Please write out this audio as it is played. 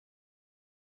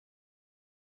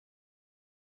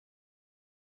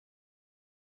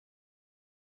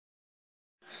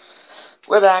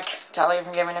We're back. Tyler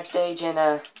from Gamer Next Stage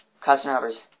and Cops and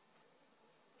Robbers.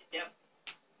 Yep.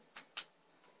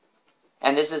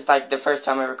 And this is like the first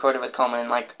time we recorded with Coleman in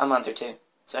like a month or two.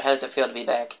 So how does it feel to be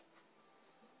back?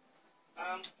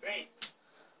 Great.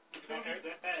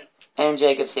 And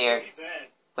Jacob's here,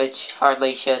 which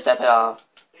hardly shows up at all,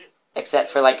 except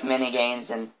for like mini games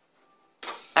and.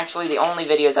 Actually, the only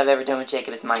videos I've ever done with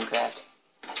Jacob is Minecraft.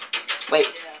 Wait,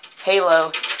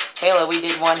 Halo. Halo, we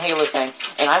did one Halo thing,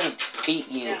 and I will beat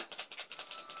you.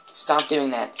 Stop doing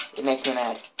that. It makes me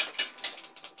mad.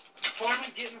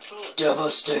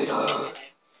 Devastator!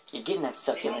 You're getting that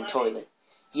succulent toilet.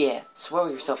 Yeah, swirl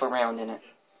yourself around in it.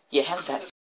 Yeah, how's that?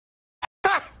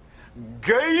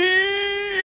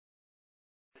 Gay!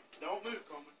 Don't move,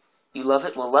 Coleman. You love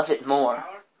it? Well, love it more.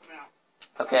 Tyler, come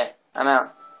out. Okay, I'm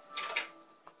out.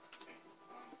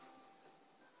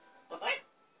 What?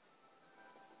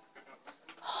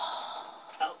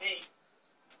 Help me.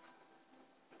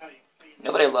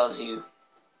 Nobody loves you.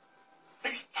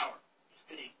 Take a shower.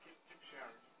 Take a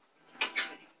shower.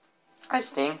 I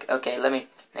stink. Okay, let me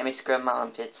scrub my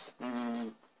armpits.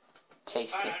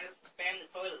 Tasty. Alright, I just spam the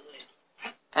toilet lid.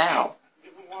 Ow.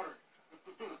 Get the water.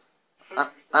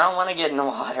 I don't want to get in the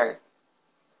water.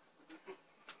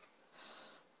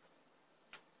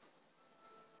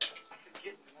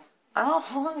 I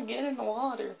don't want to get in the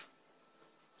water.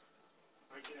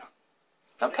 Alright, get out.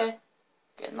 Okay.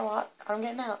 Get in the water. I'm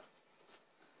getting out.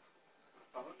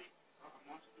 Follow me. I'm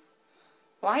watching you.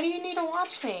 Why do you need to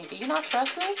watch me? Do you not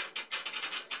trust me?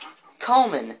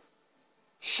 Coleman.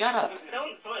 Shut up. Go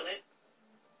in the toilet.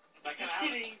 Like an hour.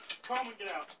 Kidding. Coleman,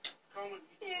 get out. Coleman,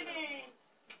 get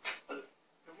out.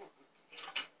 Come on.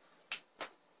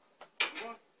 Come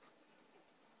on.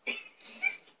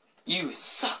 You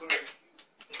suck. Sorry.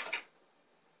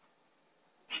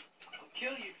 I'll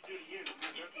kill you if you do it again. I'm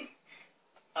not joking.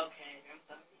 Okay, I'm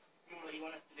sorry. What do you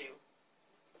want us to do?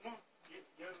 Come on. Go in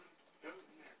there.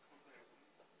 Come over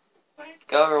there.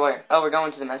 Go over where? Oh, we're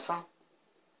going to the mess hall?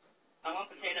 I want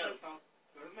potatoes.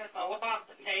 Go to the mess hall. I want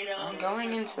potatoes. I'm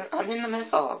going into... I'm in the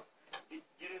mess hall. Get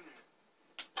in there.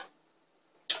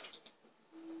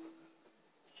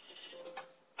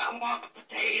 I want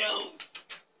potatoes.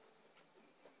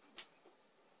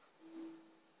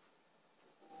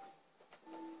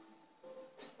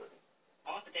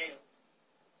 I want potatoes.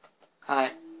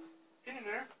 Hi. Get in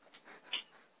there.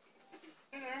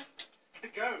 Get in there.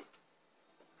 Go.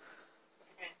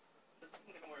 Okay. This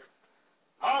isn't gonna work.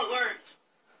 Oh, it works.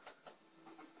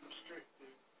 I'm strict,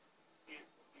 dude.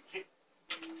 You can't.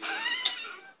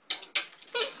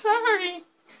 I'm sorry.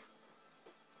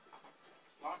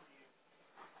 Lock you.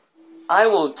 I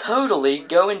will totally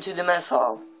go into the mess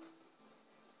hall.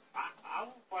 I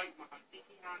will fight my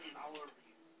sticky onion all over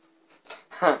you.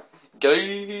 Huh. Go.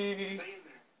 Stay in there.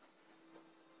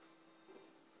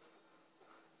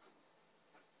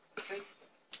 Okay.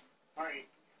 Alright.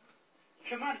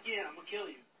 Come out again, I'm gonna kill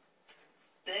you.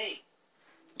 Stay.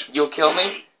 You'll kill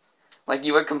me? Like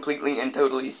you are completely and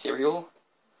totally cereal?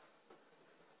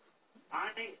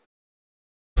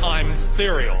 I'm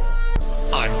cereal.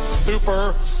 I'm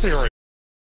super cereal.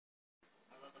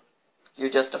 You're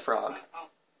just a frog. Oh,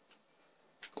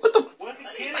 What the? wasn't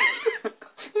kidding.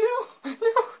 No.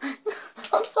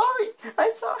 I'm sorry.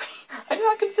 I'm sorry. I do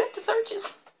not consent to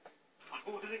searches. I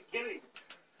wasn't kidding.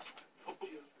 I told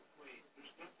you. Wait,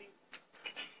 there's nothing.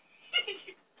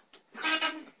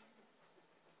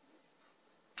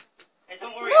 Hey,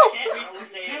 don't worry, No. I can't reach the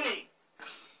stairs.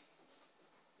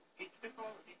 He took all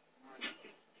of it. Alright,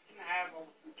 you can have all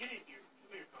of it. Get in here.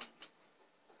 Come here, Tom.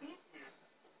 Come here.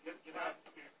 Get out.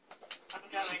 Come here. I'm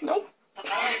coming. Nope. I'm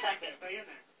already back there. Stay in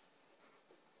there.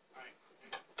 Alright.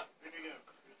 There you go.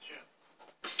 Good shot.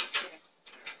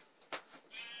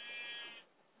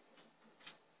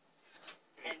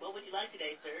 And what would you like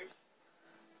today, sir?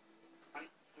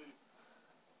 Food.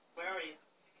 Where are you?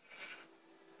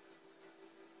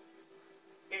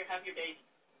 Here, have your baby.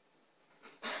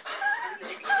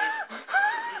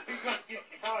 You're gonna get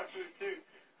collar food too.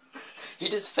 He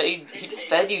just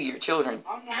fed you your children.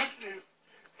 I'm watching him.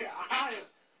 I am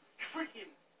freaking.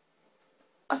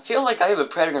 I feel like I have a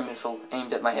predator missile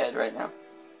aimed at my head right now.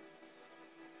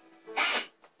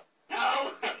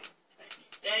 No!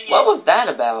 Dang it. What was that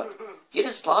about? You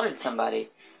just slaughtered somebody.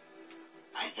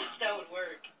 I thought that would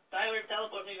work. Tyler,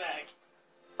 teleport me back.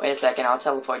 Wait a second, I'll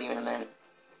teleport you in a minute.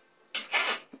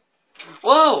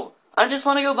 Whoa! I just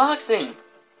want to go boxing.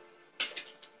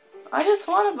 I just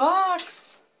want to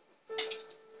box.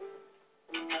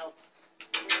 Help.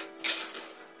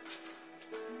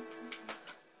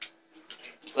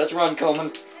 Let's run,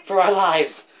 Coleman, for our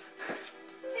lives.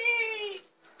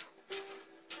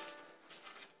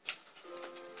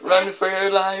 Run for your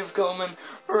life, Coleman.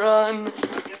 Run. I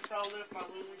guess I'll lift my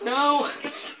little... No!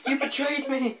 You betrayed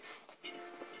me!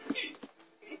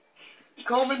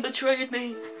 Coleman betrayed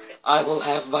me! I will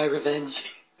have my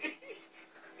revenge.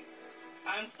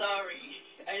 I'm sorry.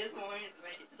 I just wanted to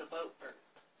make it to the boat first.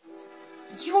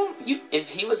 If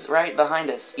he was right behind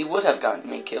us, he would have gotten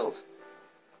me killed.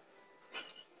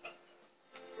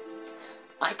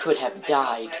 I could have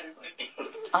died.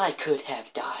 I could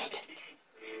have died.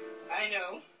 I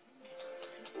know.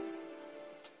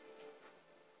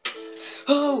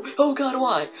 Oh God,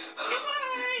 why?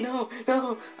 No,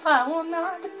 I will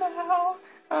not bow.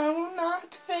 I will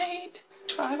not fade.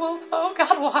 I will, oh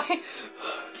God, why?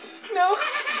 No.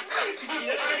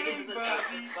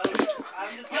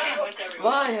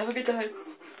 Bye, have a good time.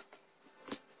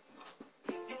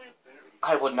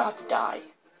 I will not die.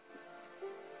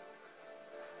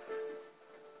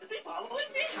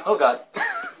 Oh God.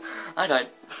 I died.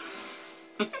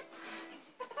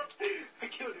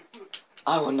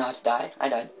 I will not die. I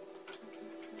died.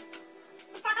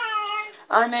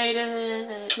 I made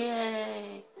it!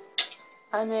 Yay!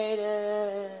 I made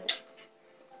it!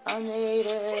 I made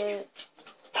it!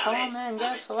 Coleman,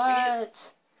 guess what?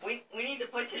 We need to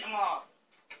push him off.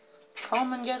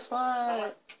 Coleman, guess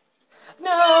what?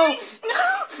 No! No!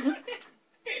 I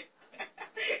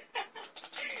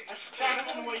stabbed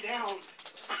him on the way down.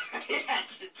 I had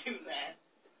to do that.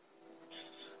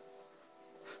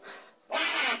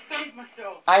 I saved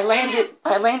myself. I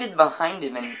landed behind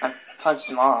him and I punched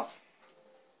him off.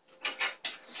 I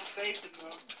saved him,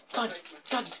 though. God,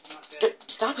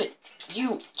 stop it!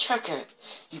 You checker!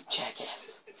 You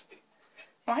jackass!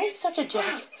 Why are you such a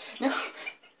jack? No!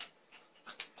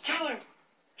 Kill him!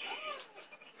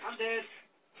 I'm dead.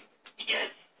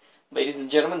 Yes. Ladies and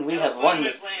gentlemen, we have won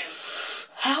this.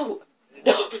 How?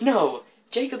 No!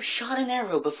 Jacob shot an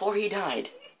arrow before he died.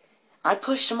 I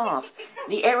pushed him off.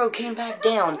 The arrow came back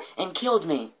down and killed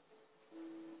me.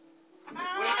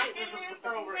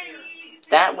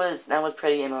 That was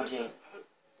pretty MLG.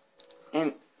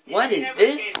 And what is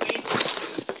this?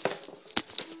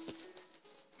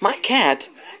 My cat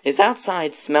is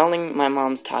outside smelling my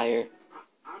mom's tire.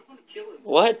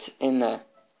 What in the...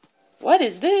 What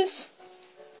is this?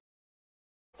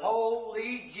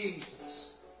 Holy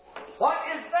Jesus. What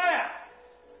is that?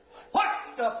 What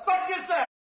the fuck is that?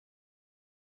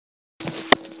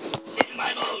 It's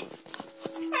my boat.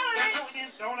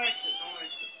 Don't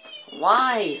exit.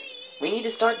 Why? We need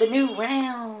to start the new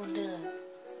round.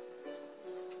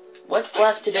 What's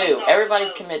left to do?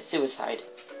 Everybody's commit suicide.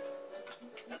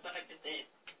 That's what I just did.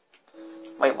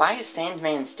 Wait, why is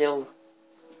Sandman still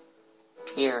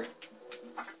here?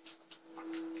 I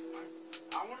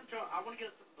want to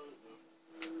get to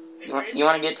the boat. You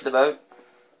want to get to the boat?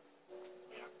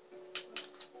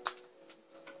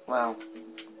 Well,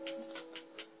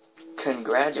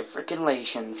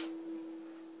 congratulations.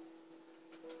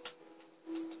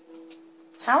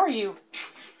 How are you?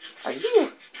 Are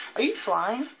you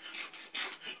flying?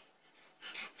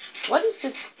 What is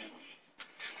this?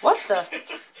 What the?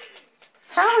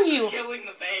 How are you? Killing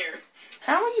the bear.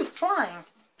 How are you flying?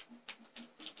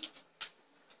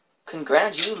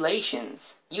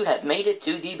 Congratulations. You have made it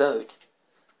to the boat.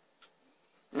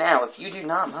 Now, if you do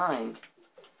not mind,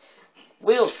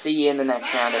 we'll see you in the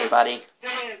next round, everybody.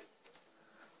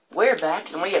 We're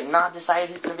back, and we have not decided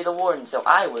who's going to be the warden, so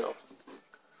I will.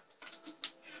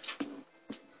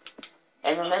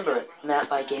 And remember, Map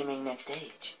by Gaming Next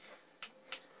Age.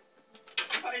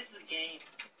 What is the game?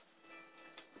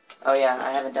 Oh yeah,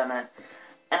 I haven't done that.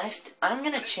 And I'm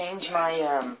gonna change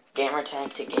my gamer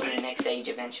tag to Gaming Next Age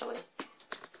eventually.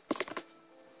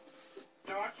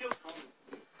 No, I killed Coleman.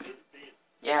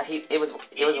 Yeah, it was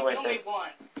worth only it. one.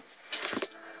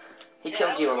 He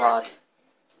killed you a lot.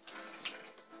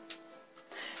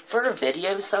 For a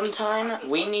video sometime,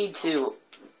 we need to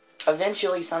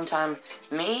eventually sometime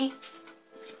me,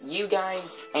 you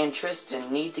guys, and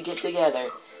Tristan need to get together,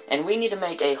 and we need to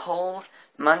make a whole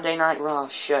Monday Night Raw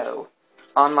show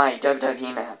on my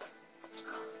WWE map.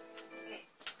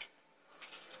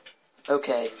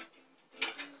 Okay.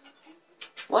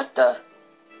 What the?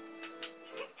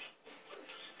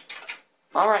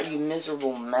 Alright, you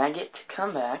miserable maggot,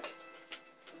 come back.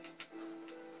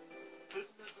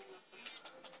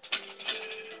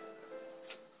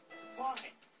 Why?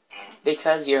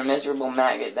 Because you're a miserable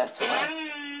maggot, that's why.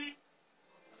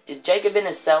 Is Jacob in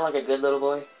his cell like a good little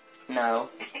boy? No.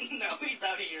 No, he's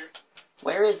out here.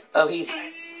 Where is... Oh, he's...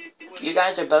 You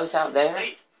guys are both out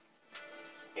there?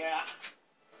 Yeah.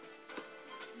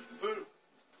 Boo.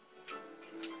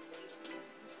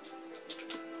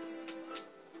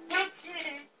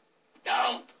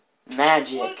 No.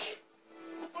 Magic.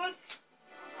 What?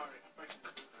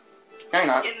 No, you're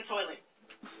not. Get in the toilet.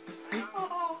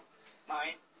 Oh,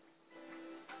 mine.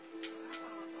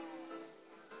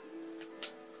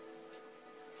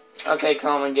 Okay,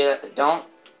 Coleman, get it. Don't.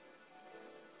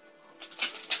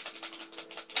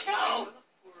 No.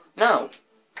 No.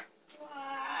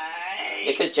 Why?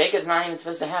 Because Jacob's not even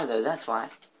supposed to have those, that's why.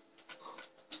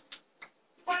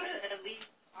 Why at least?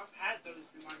 I've had those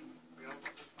in my real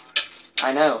life.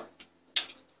 I know.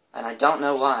 And I don't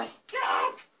know why.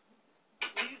 No.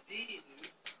 Use these,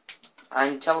 dude.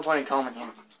 I'm teleporting Coleman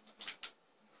here.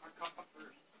 I caught my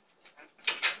first.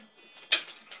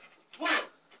 Whoa.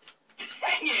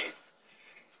 Dang it.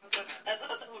 How's that I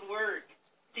thought that would work.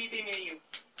 TP menu.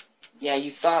 Yeah,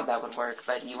 you thought that would work,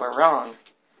 but you were wrong.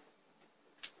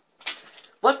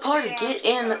 What part of get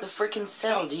in the freaking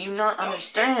cell do you not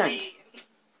understand?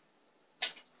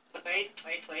 Wait.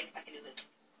 I can do this.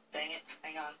 Dang it.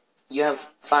 Hang on. You have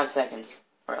 5 seconds,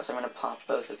 or else I'm gonna pop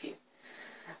both of you.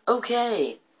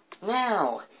 Okay,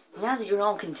 now that you're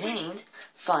all contained,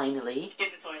 finally, Get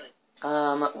in the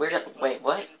toilet. we're gonna, wait,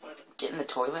 what? Get in the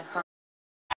toilet. Get in the toilet?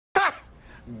 Huh?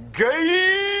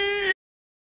 Gay!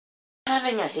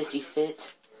 Having a hissy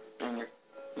fit and your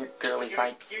girly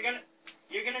fights. You're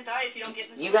gonna die if you don't get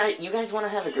in the You toilet. guys wanna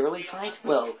have a girly fight?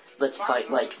 Well, let's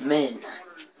fight like men.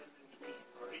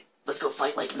 Let's go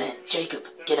fight like men. Jacob,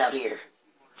 get out here.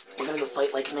 We're gonna go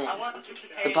fight like men. I want some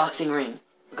potatoes. The boxing ring.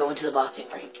 Go into the boxing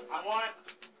ring. I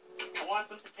want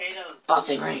some potatoes.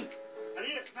 Boxing ring. I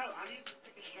need to take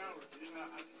a shower, dude.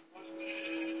 I just want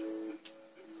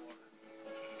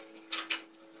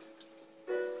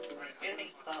Getting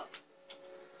stuff.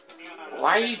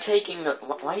 Why are you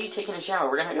taking a shower?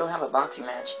 We're gonna go have a boxing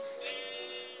match.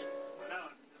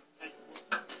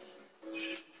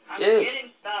 I'm Dude.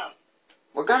 getting stuff.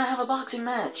 We're gonna have a boxing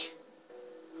match.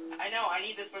 I know. I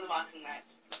need this for the boxing match.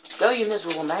 Go, you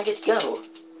miserable maggot, go.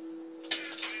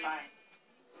 Fine.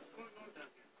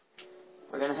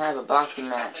 We're gonna have a boxing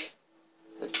match.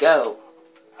 So go.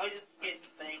 I was just getting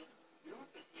things.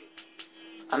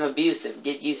 I'm abusive.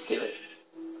 Get used to it.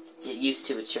 Get used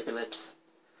to it, sugar lips.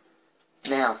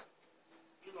 Now.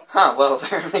 Huh, well,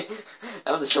 apparently,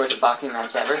 that was the shortest boxing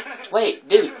match ever. Wait,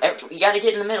 dude, you gotta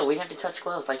get in the middle. We have to touch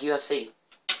gloves like UFC.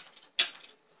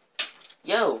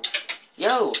 Yo,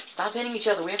 stop hitting each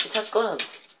other. We have to touch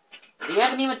gloves. We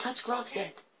haven't even touched gloves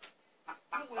yet.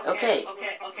 Okay,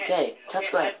 touch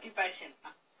gloves. Confession.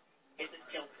 It's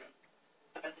a children.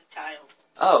 That's a child.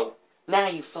 Oh, now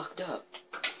you fucked up.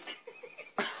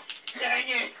 Dang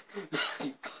it!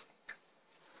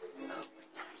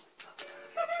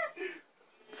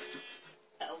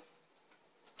 Help.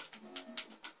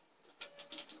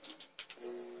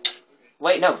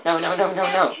 Wait, no.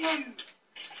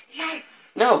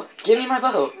 No, give me my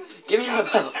bow. Give me my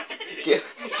bow. Give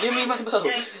me my bow.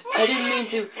 I didn't mean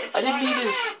it. I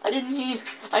didn't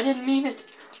mean it.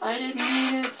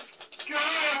 God,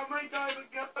 I might die,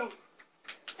 but go.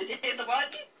 Did you hit the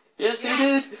button? Yes, you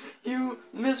did. You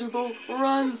miserable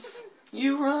runts.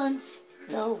 You runts.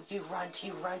 No, you runt.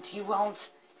 You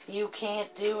won't. You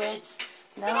can't do it.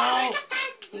 No,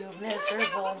 you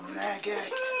miserable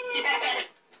maggot. Yes!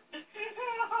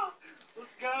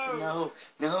 Let's go.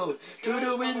 No, to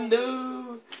the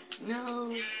window.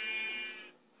 No.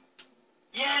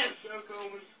 Yes! Go,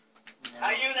 Coleman.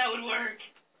 I knew that would work.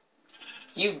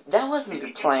 That wasn't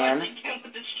your plan.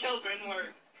 With the children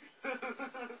work.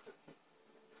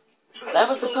 That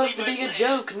was supposed to be a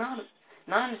joke, not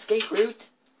an escape route.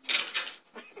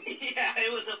 Yeah,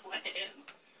 it was a plan.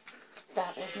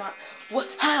 That is not. What?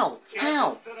 How?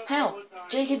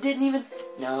 Jacob didn't even.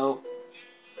 No.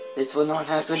 This will not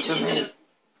happen to me.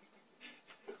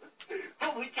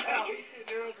 Holy cow.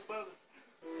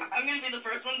 I'm gonna be the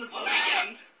first one to post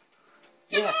again.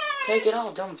 Yeah, take it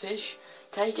all, dumb fish.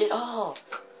 Take it all.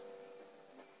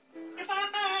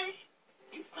 Goodbye.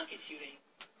 You suck at shooting.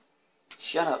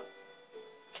 Shut up.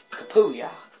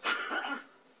 Kapooyah.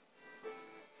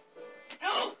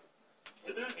 No!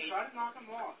 Dude, try to knock him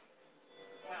off.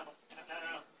 No.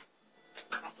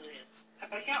 I'll do this.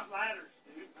 Take out ladders,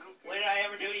 dude. I don't care. What did I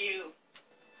ever do to you?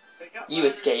 Take out You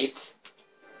ladders. escaped.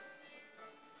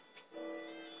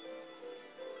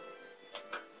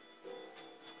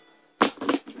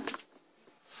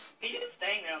 He's just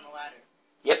staying there on the ladder.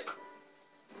 Yep.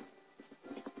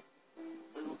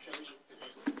 We will kill you for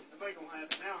this. Nobody gonna have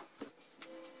it now.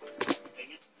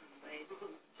 Dang it. Wait.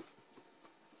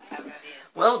 I have an idea.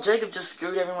 Well, Jacob just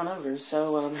screwed everyone over,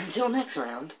 so until next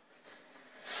round.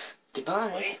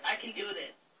 Goodbye. Wait, I can do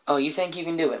this. Oh, you think you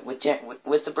can do it with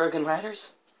the broken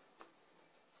ladders?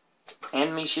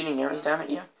 And me shooting arrows down at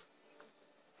you?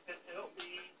 Help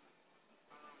me.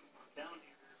 I'm down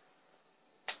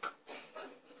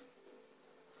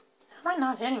How am I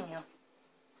not hitting you?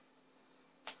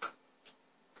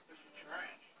 This is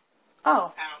trash.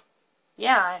 Oh. Ow.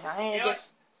 Yeah, I You know guess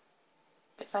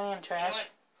I am trash.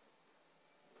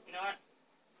 You know what?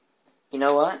 You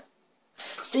know what?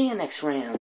 See you next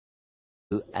round.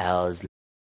 2 hours.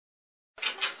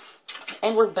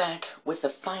 And we're back with the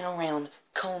final round.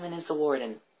 Coleman is the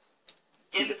warden.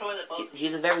 Get in the toilet, folks.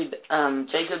 He's a very,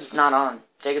 Jacob's not on.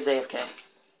 Jacob's AFK.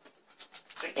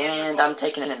 And I'm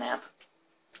taking a nap.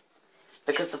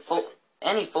 Because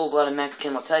any full-blooded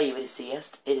Mexican will tell you it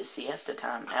is siesta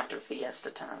time after fiesta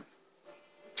time.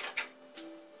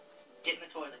 Get in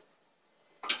the toilet.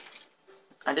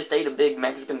 I just ate a big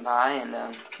Mexican pie,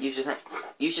 and you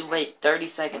should wait 30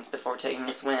 seconds before taking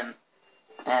a swim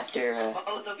after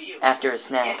Both of you. after a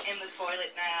snack. Get in the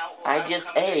toilet now. or I will just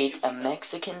come get ate you. a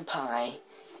Mexican pie,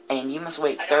 and you must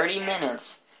wait I don't 30 remember.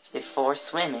 minutes before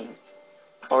swimming,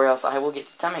 or else I will get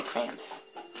stomach cramps.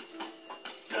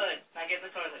 Good. Now get in the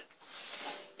toilet.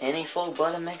 Any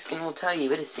full-blooded Mexican will tell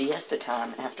you it is siesta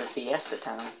time after fiesta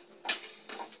time.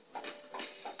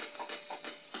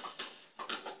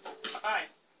 Alright.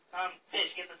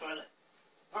 Fish, get in the toilet.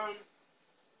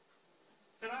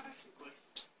 Can I ask you a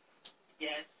question?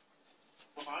 Yes.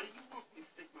 Why do you want me to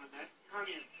stick my nasty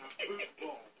honey in a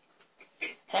football?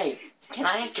 Hey, can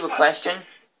I ask you a question?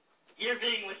 You're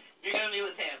gonna be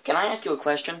with him. Can I ask you a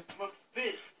question? I'm a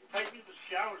fish. Take me to the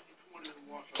shower so you can want to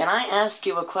wash. Can I ask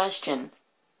you a question?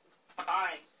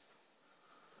 Fine.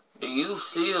 Do you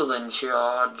feel in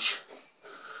charge?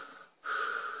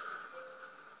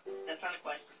 That's not a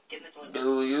question. Get in the toilet.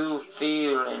 Do you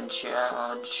feel in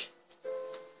charge?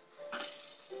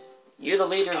 You're the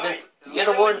leader of this. You're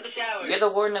the warden. You're the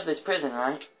warden of this prison,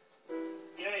 right?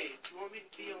 Yay, if you want me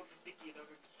to be all sticky and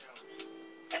over the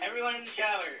shower. Everyone in the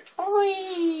shower.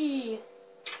 Oi!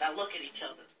 Now look at each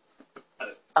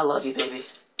other. I love you, baby.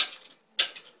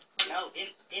 No,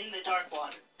 in the dark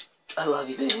water. I love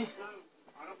you, baby. No,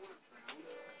 I don't want to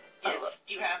drown. Yes,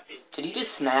 you have to. Did you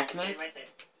just smack me? Right there.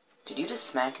 Did you just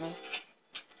smack me?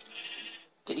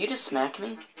 Did you just smack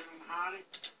me? I'm hiding.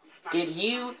 I'm Did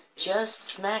you just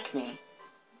smack me?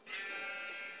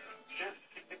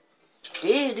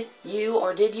 Did you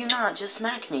or did you not just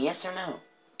smack me? Yes or no?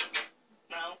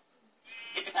 No.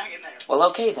 Get back in there. Well,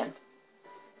 okay then.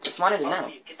 Just wanted to Both know.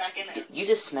 of you, get back in there. You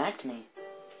just smacked me.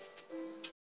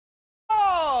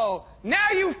 Oh, now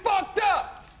you fucked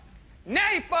up.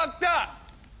 Now you fucked up.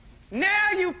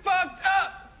 Now you fucked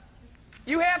up.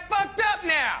 You have fucked up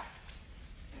now.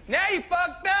 Now you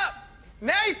fucked up.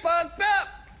 Now you fucked up.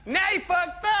 Now you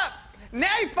fucked up.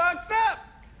 Now you fucked up.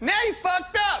 Now you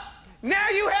fucked up. Now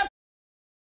you have.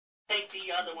 Take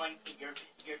the other one to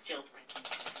your children.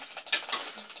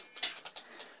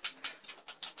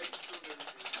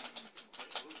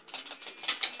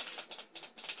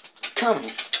 Come.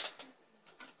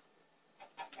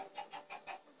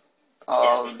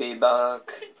 I'll be back.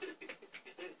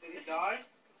 Did he die?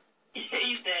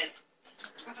 He's dead.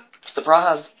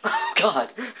 Surprise! Oh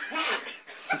God.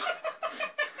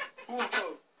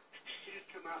 Whoa. He just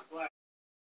come out black.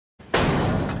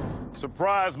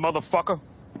 Surprise, motherfucker.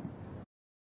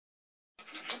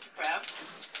 Crap.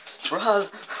 Surprise!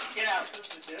 Get out.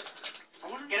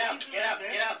 I wonder Get if out, he's get out,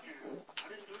 dead. get out. I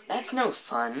didn't do anything. That's no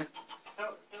fun.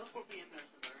 Teleport me in there,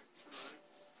 sir.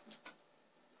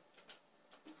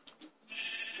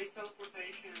 Big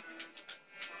teleportation.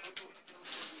 Teleport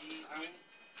me. I won't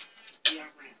be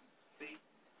outran. See?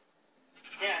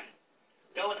 Yeah.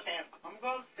 Go with him. I'm gonna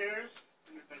go upstairs.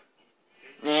 And if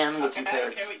I- Yeah, I'm gonna get some I don't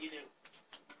carrots. care what you do.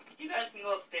 You guys can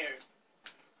go upstairs.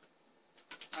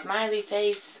 Smiley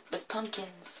face with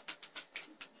pumpkins.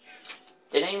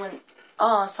 Did anyone...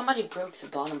 Oh, somebody broke the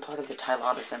bottom part of the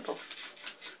Tylada symbol.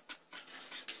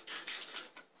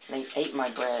 They ate my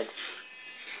bread.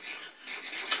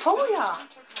 Oh yeah!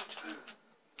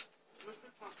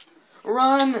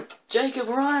 Run! Jacob,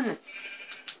 run!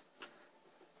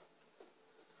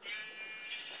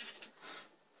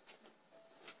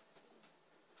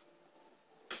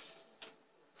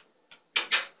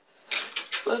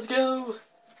 Let's go!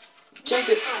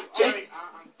 Jacob, Alright,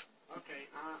 okay,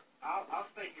 I'll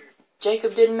stay here.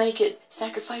 Jacob didn't make it.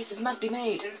 Sacrifices must be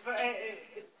made.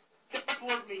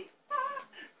 Teleport me.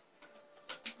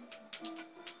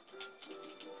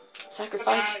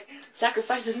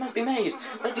 Sacrifices must be made.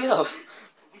 Let's go.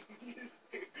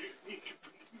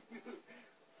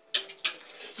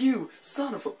 You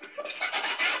son of a...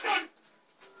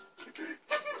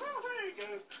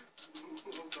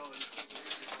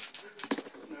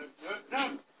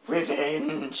 No.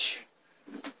 Revenge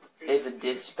is a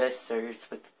dish best served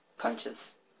with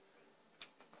punches.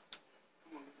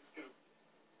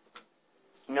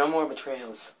 No more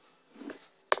betrayals.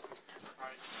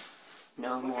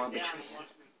 No more Yeah, betrayal.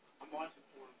 I'm watching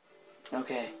for him.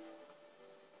 Okay.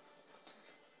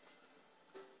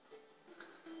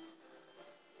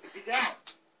 He's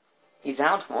out. He's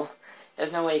out? Well,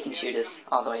 there's no way he can shoot us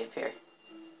all the way up here.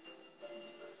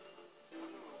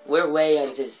 We're way out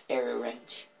of his arrow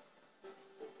range.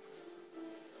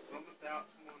 We're almost out.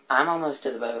 Come on. I'm almost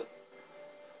to the boat.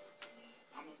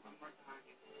 I'm right behind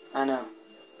you. I know.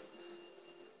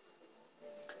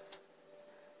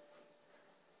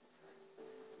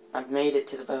 I've made it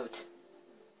to the boat.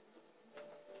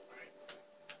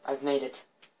 I've made it.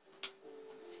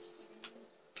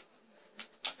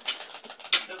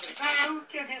 No,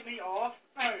 can't hit me off.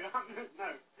 No, no.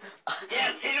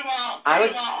 Yes, hit him off. I Hit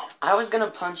was him off. I was gonna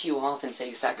punch you off and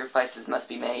say sacrifices must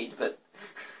be made, but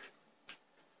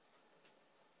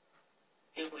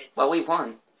You win. well, we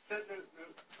won. No.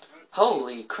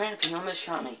 Holy crap! You almost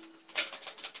shot me.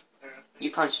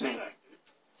 You punched me.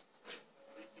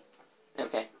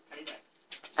 Okay.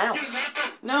 Ow!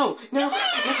 No! No! No!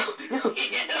 No! No.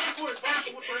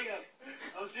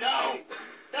 No.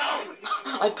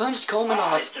 I punched Coleman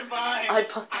off. Survive.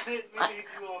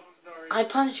 I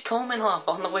punched Coleman off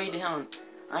on the way down.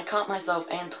 I caught myself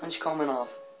and punched Coleman off.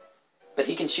 But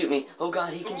he can shoot me. Oh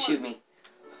god, he can shoot me.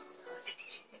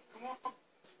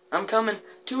 I'm coming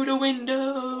to the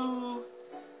window.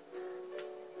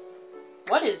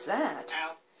 What is that?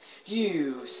 Ow.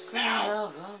 You son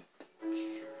of a...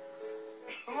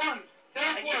 Come on.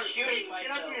 I keep Teleport. shooting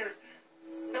Get up myself. here.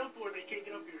 Teleport. They can't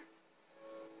get up here.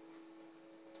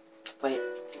 Wait.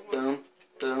 Boom.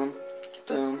 Boom.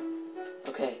 Boom.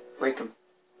 Okay. Break him.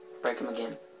 Break him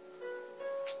again.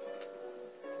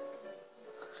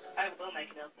 I will make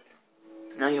it up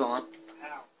there. No, you won't.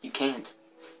 Ow. You can't.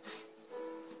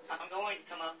 I'm going to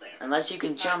come up there. Unless you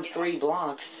can jump 3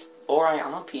 blocks, or I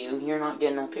op you, you're not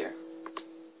getting up here.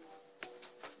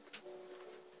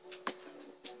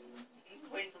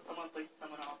 Wait until someone places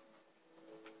someone off.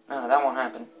 No, that won't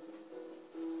happen.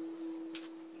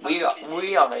 We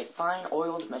are a fine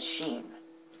oiled machine.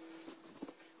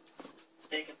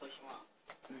 They can push him off.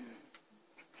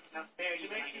 Now, there, you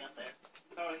make it up there.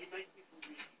 Oh, he makes me feel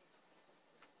weak.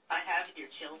 I have your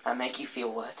children. I make you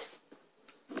feel what?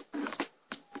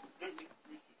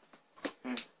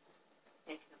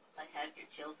 I have your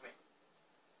children.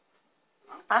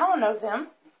 I don't know them.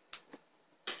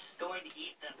 Going to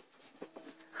eat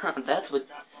them. That's what...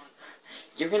 Not one.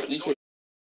 You're gonna eat it.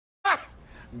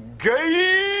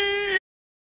 Gay!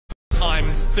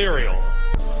 I'm cereal.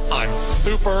 I'm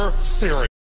super cereal.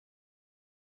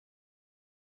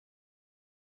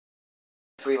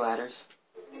 3 ladders.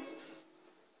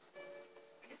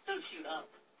 I can still shoot up.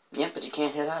 Yeah, but you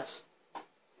can't hit us.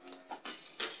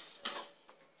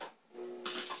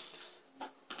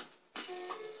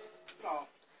 Oh,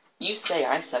 You say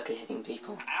I suck at hitting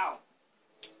people. Ow.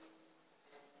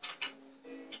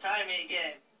 Try me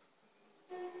again.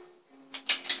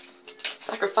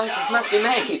 Sacrifices must be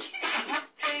made.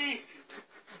 hey.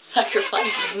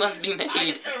 Sacrifices must be I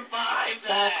made. survived that.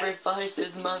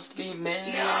 Sacrifices must be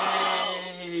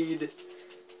made.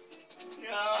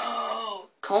 No.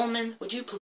 Coleman, would you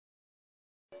please...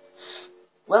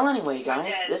 Well, anyway,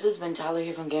 guys, this has been Tyler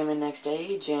here from Gamer Next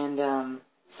Age, and,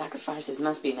 sacrifices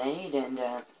must be made, and,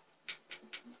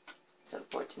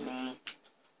 support to me.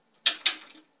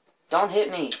 Don't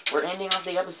hit me. We're ending off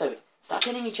the episode. Stop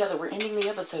hitting each other. We're ending the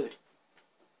episode.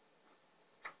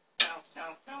 No.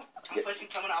 I'm pushing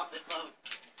someone off this boat.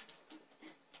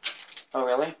 Oh,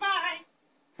 really?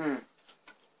 Bye.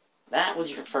 That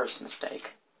was your first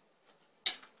mistake.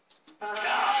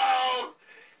 No.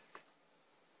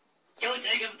 Kill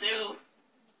Jacob too.